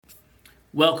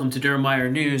Welcome to Dermwire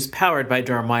News, powered by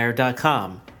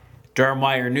Dermwire.com.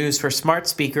 Dermwire News for Smart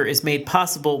Speaker is made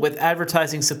possible with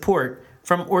advertising support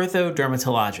from Ortho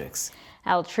Dermatologics.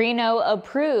 Altreno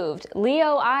approved,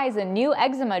 Leo eyes a new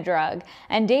eczema drug,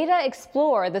 and data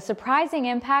explore the surprising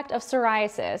impact of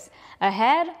psoriasis.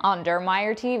 Ahead on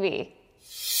Dermwire TV.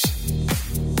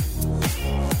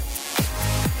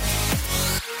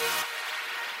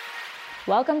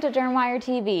 Welcome to Dermwire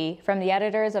TV from the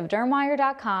editors of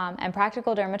Dermwire.com and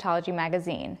Practical Dermatology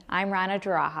Magazine. I'm Rana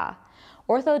Jaraha.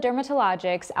 Ortho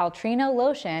Dermatologics Altreno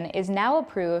lotion is now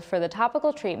approved for the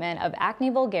topical treatment of acne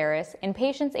vulgaris in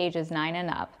patients ages 9 and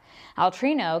up.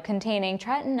 Altreno, containing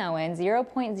tretinoin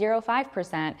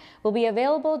 0.05%, will be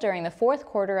available during the fourth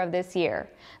quarter of this year.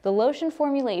 The lotion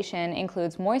formulation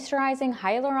includes moisturizing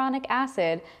hyaluronic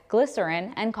acid,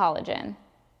 glycerin, and collagen.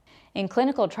 In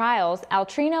clinical trials,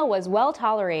 Altreno was well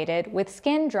tolerated, with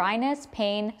skin dryness,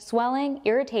 pain, swelling,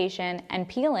 irritation, and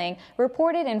peeling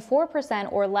reported in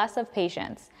 4% or less of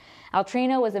patients.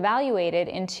 Altreno was evaluated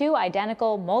in 2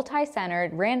 identical,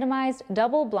 multi-centered, randomized,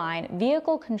 double-blind,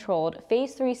 vehicle-controlled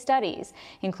Phase 3 studies,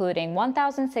 including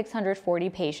 1,640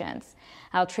 patients.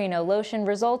 Altreno lotion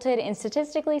resulted in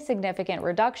statistically significant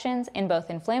reductions in both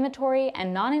inflammatory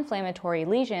and non-inflammatory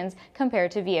lesions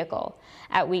compared to vehicle.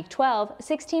 At week 12,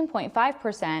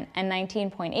 16.5% and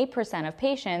 19.8% of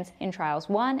patients in trials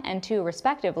 1 and 2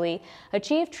 respectively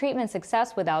achieved treatment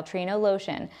success with Altreno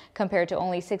lotion, compared to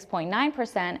only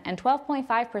 6.9% and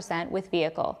 12.5% with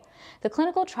vehicle. The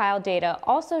clinical trial data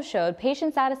also showed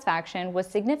patient satisfaction was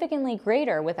significantly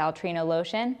greater with Altreno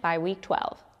lotion by week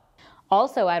 12.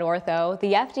 Also at Ortho,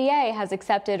 the FDA has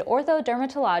accepted Ortho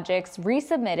Dermatologics'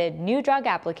 resubmitted new drug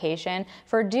application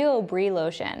for Duo-Brie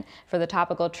lotion for the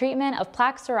topical treatment of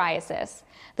plaque psoriasis.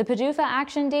 The PDUFA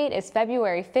action date is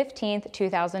February 15,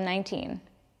 2019.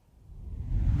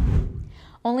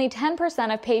 Only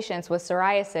 10% of patients with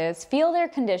psoriasis feel their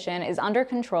condition is under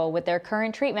control with their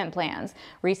current treatment plans,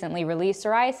 recently released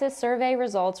psoriasis survey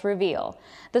results reveal.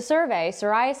 The survey,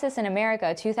 Psoriasis in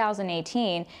America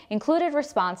 2018, included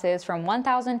responses from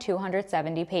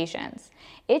 1,270 patients.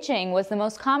 Itching was the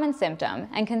most common symptom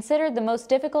and considered the most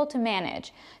difficult to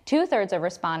manage. 2/3 of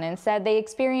respondents said they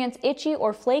experience itchy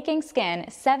or flaking skin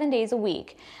 7 days a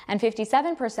week, and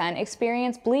 57%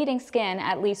 experience bleeding skin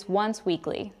at least once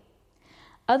weekly.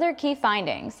 Other key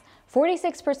findings: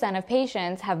 46% of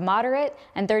patients have moderate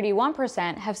and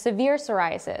 31% have severe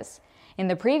psoriasis. In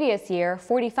the previous year,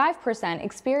 45%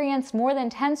 experienced more than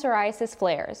 10 psoriasis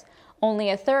flares. Only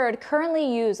 1/3 currently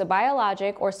use a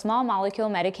biologic or small molecule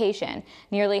medication.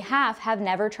 Nearly half have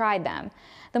never tried them.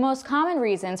 The most common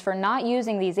reasons for not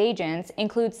using these agents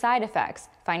include side effects,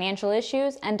 financial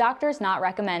issues, and doctors not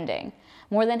recommending.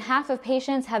 More than half of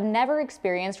patients have never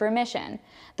experienced remission.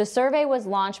 The survey was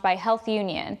launched by Health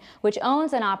Union, which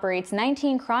owns and operates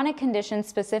 19 chronic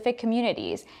condition-specific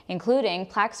communities, including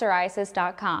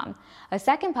plaquepsoriasis.com. A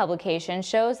second publication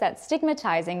shows that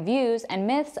stigmatizing views and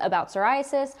myths about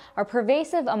psoriasis are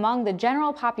pervasive among the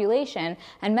general population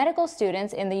and medical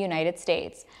students in the United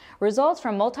States. Results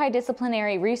from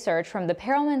multidisciplinary research from the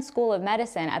Perelman School of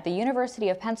Medicine at the University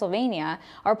of Pennsylvania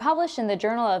are published in the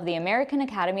Journal of the American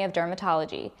Academy of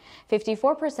Dermatology.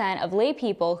 54% of lay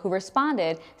people who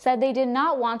responded said they did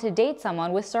not want to date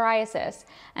someone with psoriasis,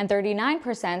 and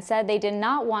 39% said they did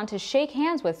not want to shake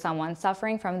hands with someone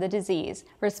suffering from the disease.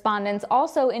 Respondents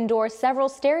also endorsed several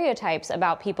stereotypes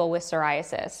about people with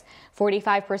psoriasis.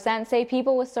 45% say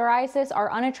people with psoriasis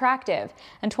are unattractive,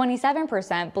 and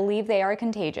 27% believe they are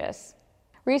contagious.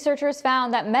 Researchers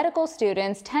found that medical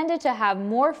students tended to have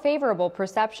more favorable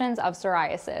perceptions of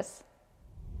psoriasis.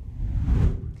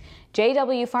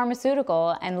 JW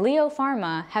Pharmaceutical and Leo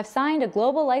Pharma have signed a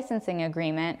global licensing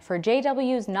agreement for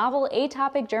JW's novel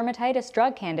atopic dermatitis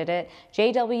drug candidate,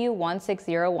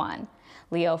 JW1601.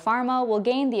 Leo Pharma will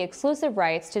gain the exclusive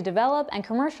rights to develop and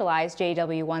commercialize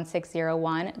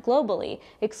JW1601 globally,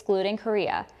 excluding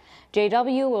Korea.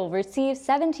 JW will receive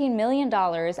 $17 million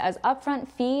as upfront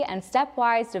fee and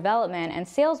stepwise development and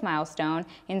sales milestone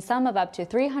in sum of up to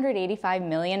 $385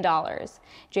 million.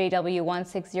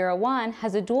 JW1601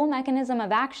 has a dual mechanism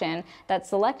of action that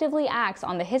selectively acts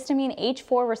on the histamine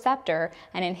H4 receptor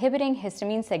and inhibiting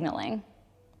histamine signaling.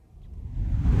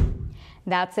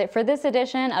 That's it for this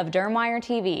edition of Dermwire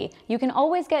TV. You can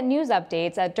always get news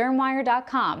updates at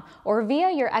dermwire.com or via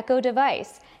your Echo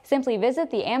device. Simply visit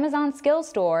the Amazon Skills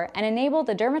Store and enable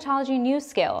the Dermatology News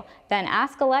skill. Then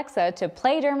ask Alexa to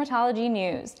play Dermatology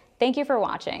News. Thank you for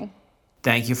watching.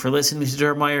 Thank you for listening to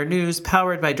Dermwire News,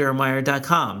 powered by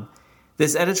Dermwire.com.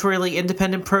 This editorially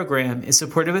independent program is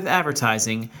supported with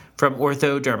advertising from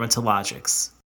Ortho Dermatologics.